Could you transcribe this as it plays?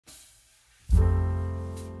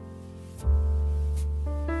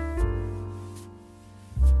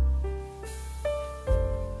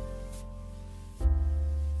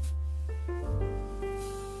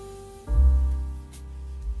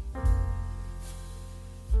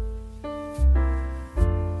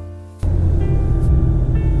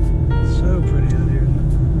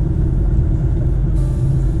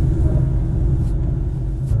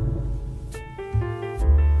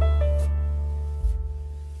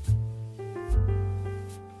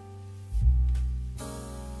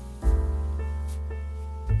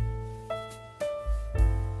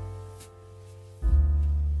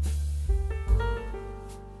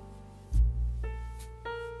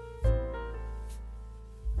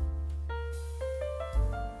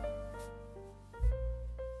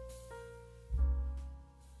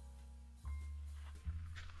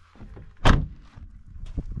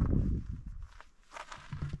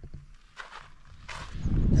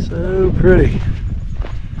So pretty.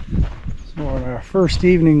 So we're on our first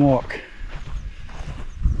evening walk.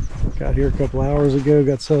 Got here a couple hours ago,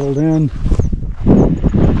 got settled in.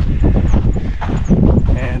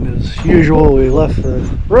 And as usual, we left the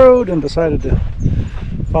road and decided to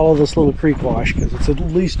follow this little creek wash because it's at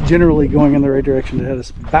least generally going in the right direction to head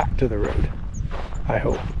us back to the road, I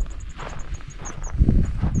hope.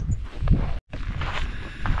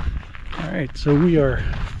 Alright, so we are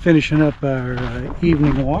finishing up our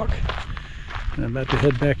evening walk. And I'm about to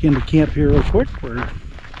head back into camp here real quick, where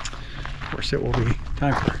of course it will be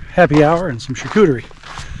time for happy hour and some charcuterie.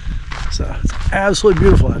 So it's absolutely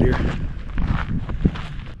beautiful out here.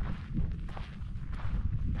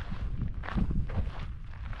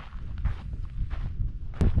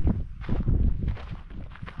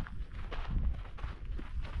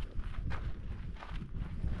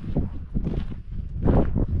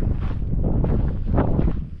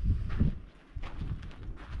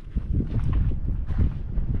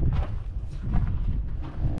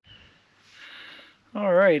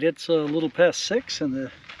 Alright, it's a little past 6 and the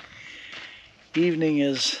evening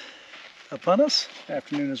is upon us.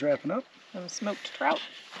 Afternoon is wrapping up. Some smoked trout.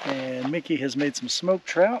 And Mickey has made some smoked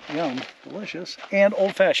trout, yum, delicious, and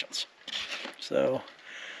old fashions. So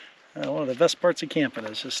one of the best parts of camping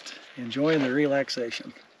is just enjoying the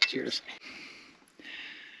relaxation. Cheers.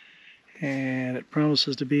 And it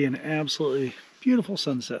promises to be an absolutely beautiful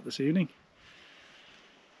sunset this evening.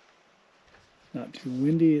 Not too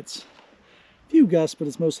windy, it's few gusts, but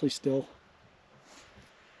it's mostly still.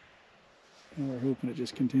 And we're hoping it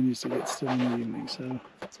just continues to get still in the evening. So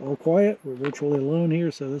it's all quiet. We're virtually alone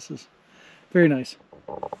here, so this is very nice.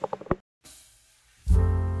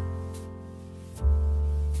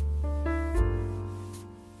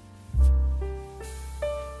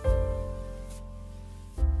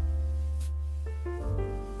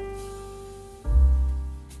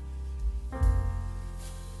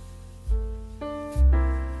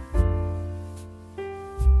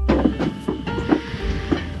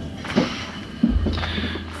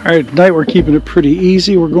 Alright, tonight we're keeping it pretty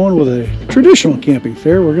easy. We're going with a traditional camping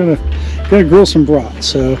fare. We're gonna grill some broth.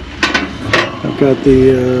 So I've got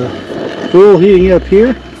the grill heating up here.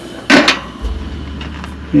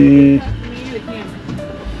 And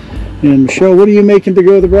Michelle, what are you making to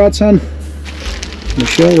go with the broth, son?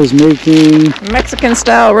 Michelle is making Mexican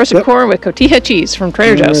style roasted corn with cotija cheese from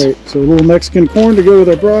Trader Joe's. Alright, so a little Mexican corn to go with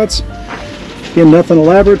our broths. Again, nothing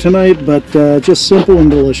elaborate tonight, but just simple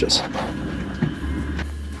and delicious.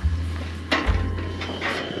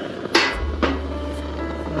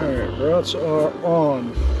 Broths are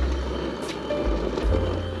on.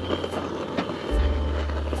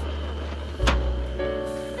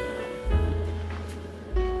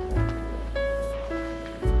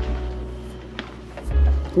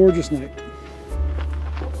 Gorgeous night.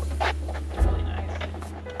 Really nice.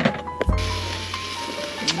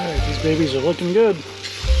 Alright, these babies are looking good.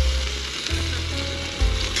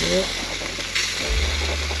 Yep.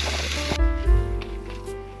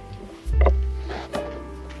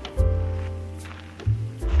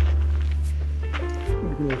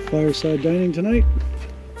 Fireside dining tonight.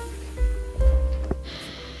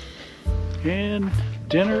 And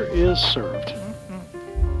dinner is served.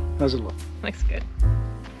 How's it look? Looks good.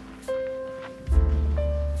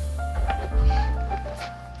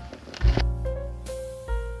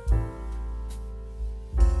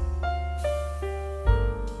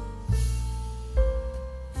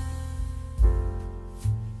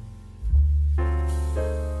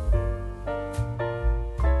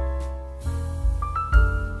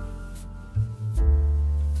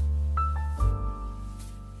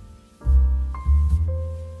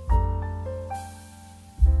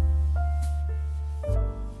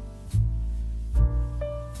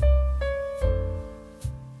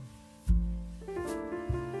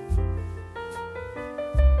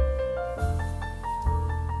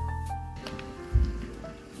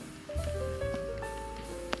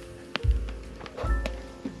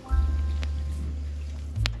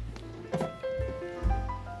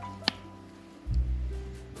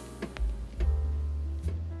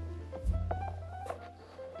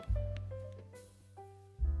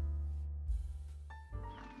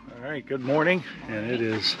 Alright, good morning, and it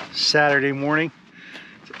is Saturday morning.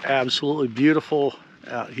 It's absolutely beautiful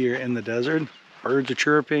out here in the desert. Birds are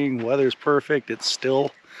chirping, weather's perfect, it's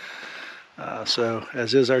still. So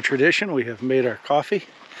as is our tradition, we have made our coffee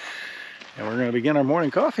and we're going to begin our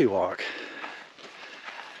morning coffee walk.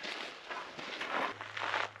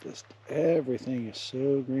 Just everything is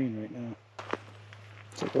so green right now.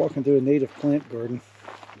 It's like walking through a native plant garden.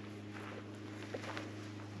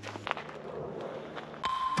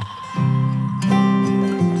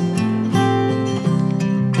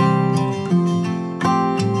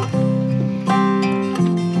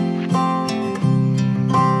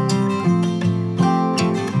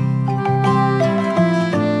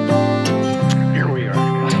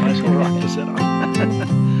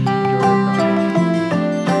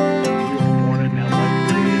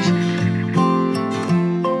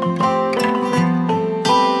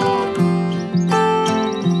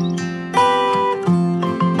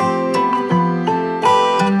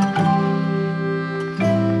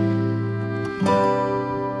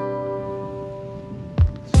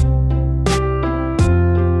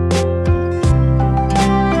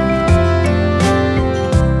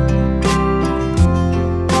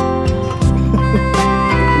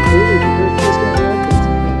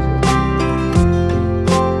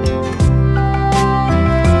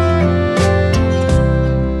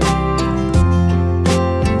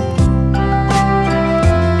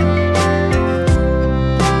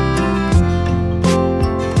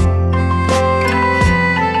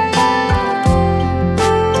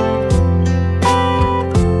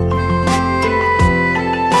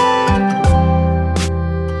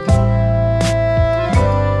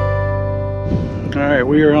 Alright,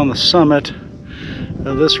 we are on the summit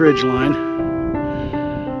of this ridge line,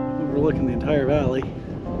 overlooking the entire valley.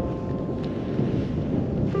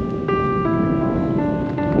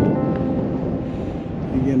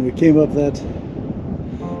 Again, we came up that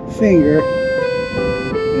finger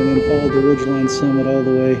and then followed the ridgeline summit all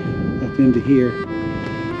the way up into here.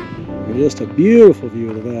 Just a beautiful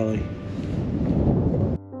view of the valley.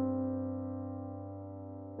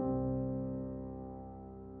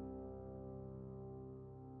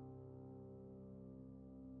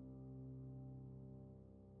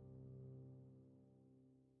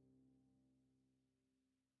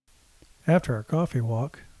 After our coffee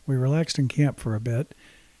walk, we relaxed and camped for a bit,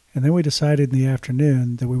 and then we decided in the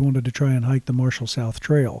afternoon that we wanted to try and hike the Marshall South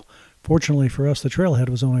Trail. Fortunately for us, the trailhead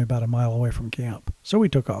was only about a mile away from camp, so we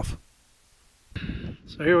took off.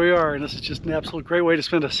 So here we are, and this is just an absolute great way to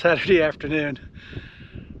spend a Saturday afternoon,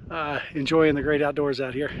 enjoying the great outdoors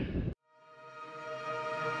out here.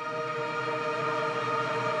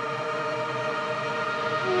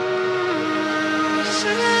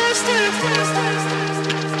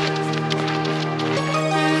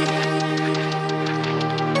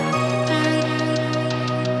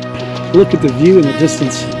 Look at the view in the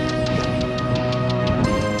distance.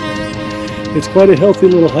 It's quite a healthy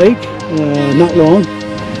little hike, not long,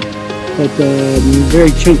 but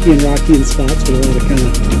very chunky and rocky in spots with a lot of kind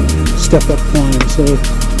of step up climb. So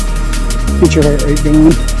get your heart rate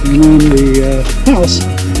going. And then the house,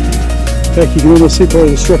 in fact you can almost see part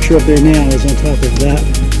of the structure up there now is on top of that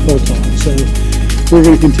hilltop. So we're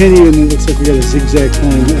going to continue, and it looks like we got a zigzag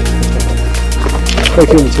climb up the top. How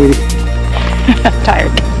you feeling, sweetie?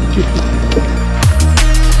 Tired.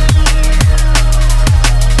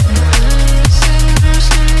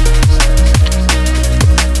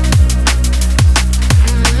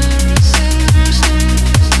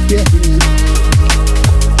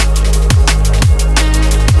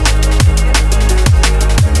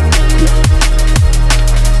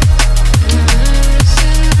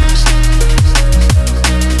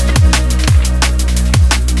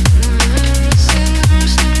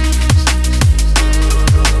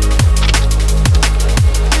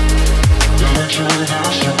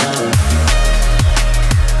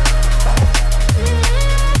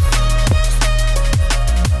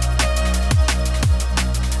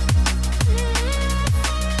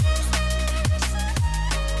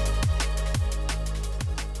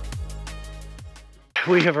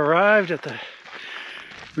 We have arrived at the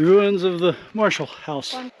ruins of the Marshall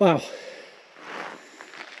house. Wow.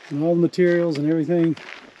 And all the materials and everything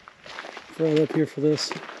brought up here for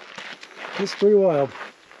this. It's pretty wild.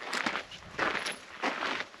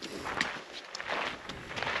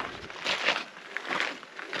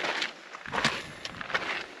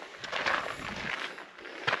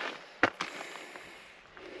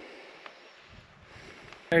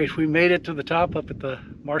 Alright, we made it to the top up at the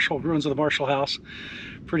ruins of the Marshall house.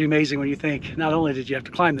 Pretty amazing when you think not only did you have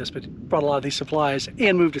to climb this, but brought a lot of these supplies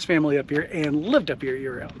and moved his family up here and lived up here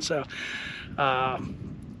year round. So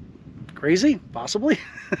crazy, possibly,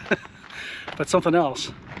 but something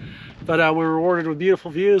else. But we were rewarded with beautiful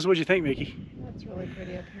views. What'd you think, Mickey? That's really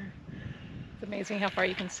pretty up here. It's amazing how far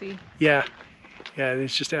you can see. Yeah,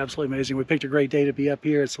 it's just absolutely amazing. We picked a great day to be up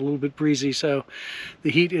here. It's a little bit breezy, so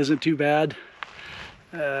the heat isn't too bad.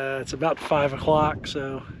 It's about 5 o'clock,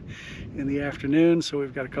 so in the afternoon, so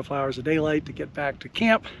we've got a couple hours of daylight to get back to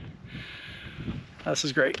camp. This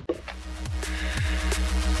is great.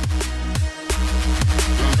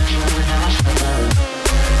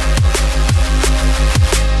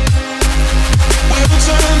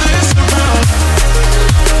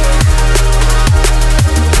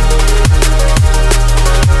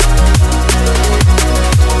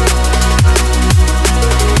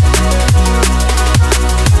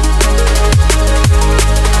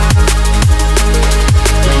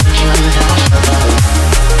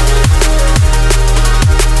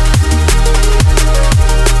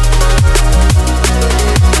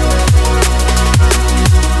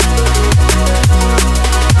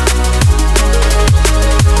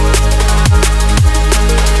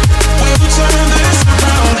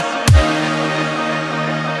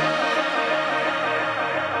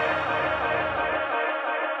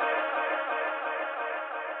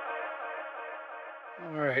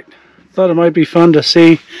 Alright, thought it might be fun to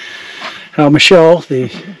see how Michelle,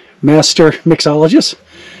 the master mixologist,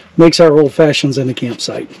 makes our old fashions in the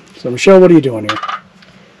campsite. So Michelle, what are you doing here?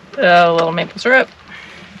 A little maple syrup.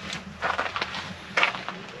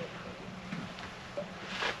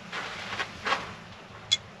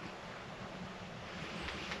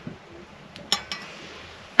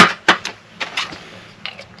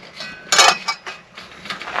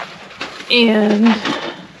 And a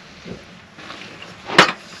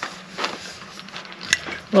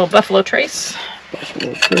little Buffalo Trace.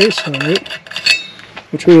 Buffalo Trace, all right.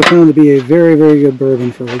 Which we have found to be a very, very good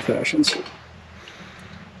bourbon for old fashions.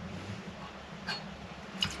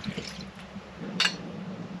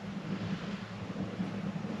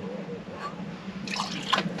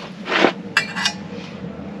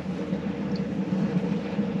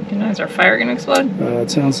 Is our fire gonna explode? It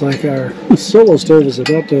sounds like our solo stove is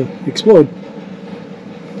about to explode.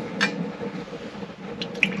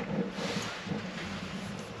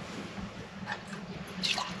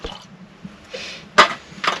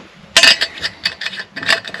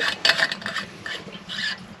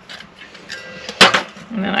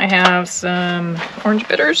 And then I have some orange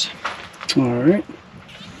bitters. All right.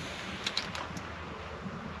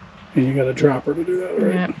 And you got a dropper to do that,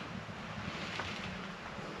 right? Yeah.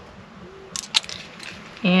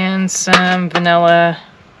 And some vanilla,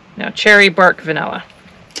 no, cherry bark vanilla.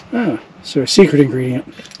 Ah, so a secret ingredient.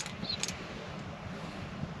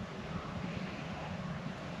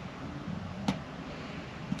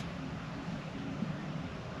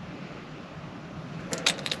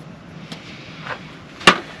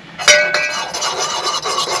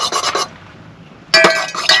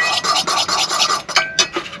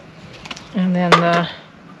 And then the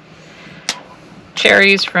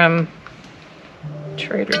cherries from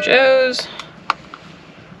Trader Joe's.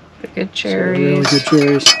 The good cherries. So really good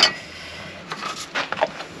cherries.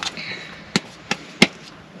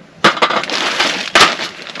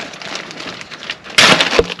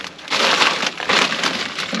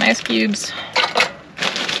 Some ice cubes.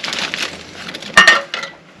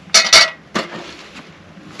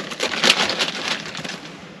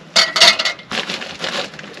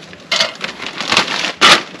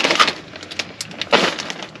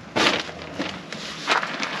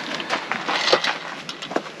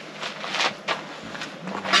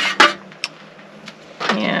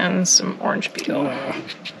 And some orange peel.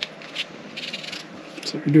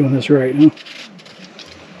 So you're doing this right, huh?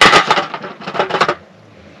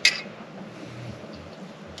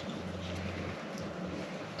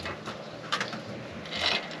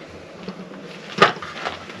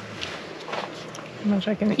 How much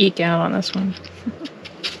I can eke out on this one.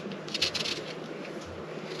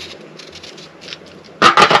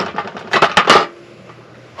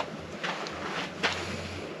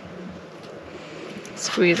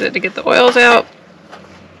 Squeeze it to get the oils out.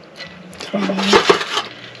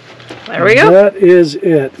 There we go. That is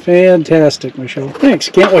it. Fantastic, Michelle. Thanks.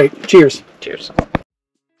 Can't wait. Cheers. Cheers.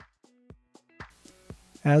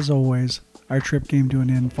 As always, our trip came to an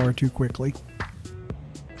end far too quickly.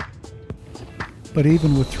 But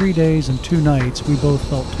even with 3 days and 2 nights, we both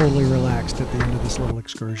felt totally relaxed at the end of this little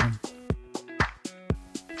excursion.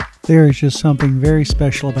 There is just something very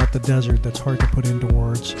special about the desert that's hard to put into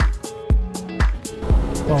words.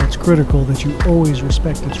 While it's critical that you always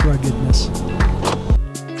respect its ruggedness.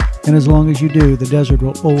 And as long as you do, the desert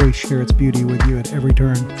will always share its beauty with you at every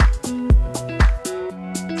turn.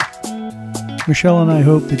 Michelle and I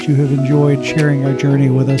hope that you have enjoyed sharing our journey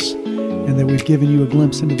with us, and that we've given you a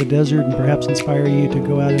glimpse into the desert and perhaps inspire you to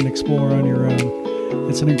go out and explore on your own.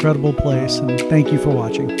 It's an incredible place, and thank you for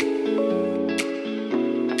watching.